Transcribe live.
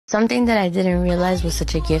Something that I didn't realize was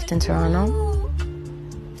such a gift in Toronto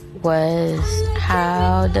was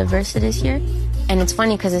how diverse it is here. And it's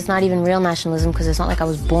funny because it's not even real nationalism, because it's not like I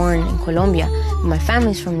was born in Colombia. My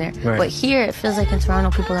family's from there. Right. But here, it feels like in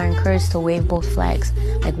Toronto, people are encouraged to wave both flags.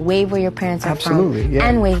 Like, wave where your parents are from,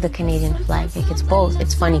 and wave the Canadian flag. Like, it's both.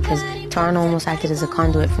 It's funny because Toronto almost acted as a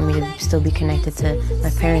conduit for me to still be connected to my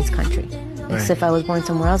parents' country. Because if I was born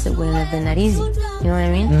somewhere else, it wouldn't have been that easy. You know what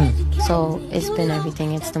I mean? So it's been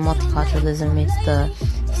everything. It's the multiculturalism. It's the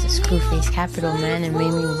screw-face capital, man. It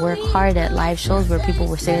made me work hard at live shows where people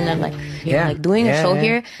were sitting there like doing a show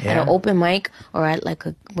here at an open mic, or at like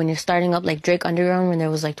when you're starting up like Drake Underground, when there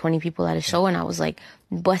was like 20 people at a show, and I was like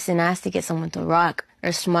busting ass to get someone to rock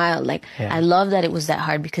or smile. Like I love that it was that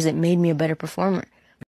hard, because it made me a better performer.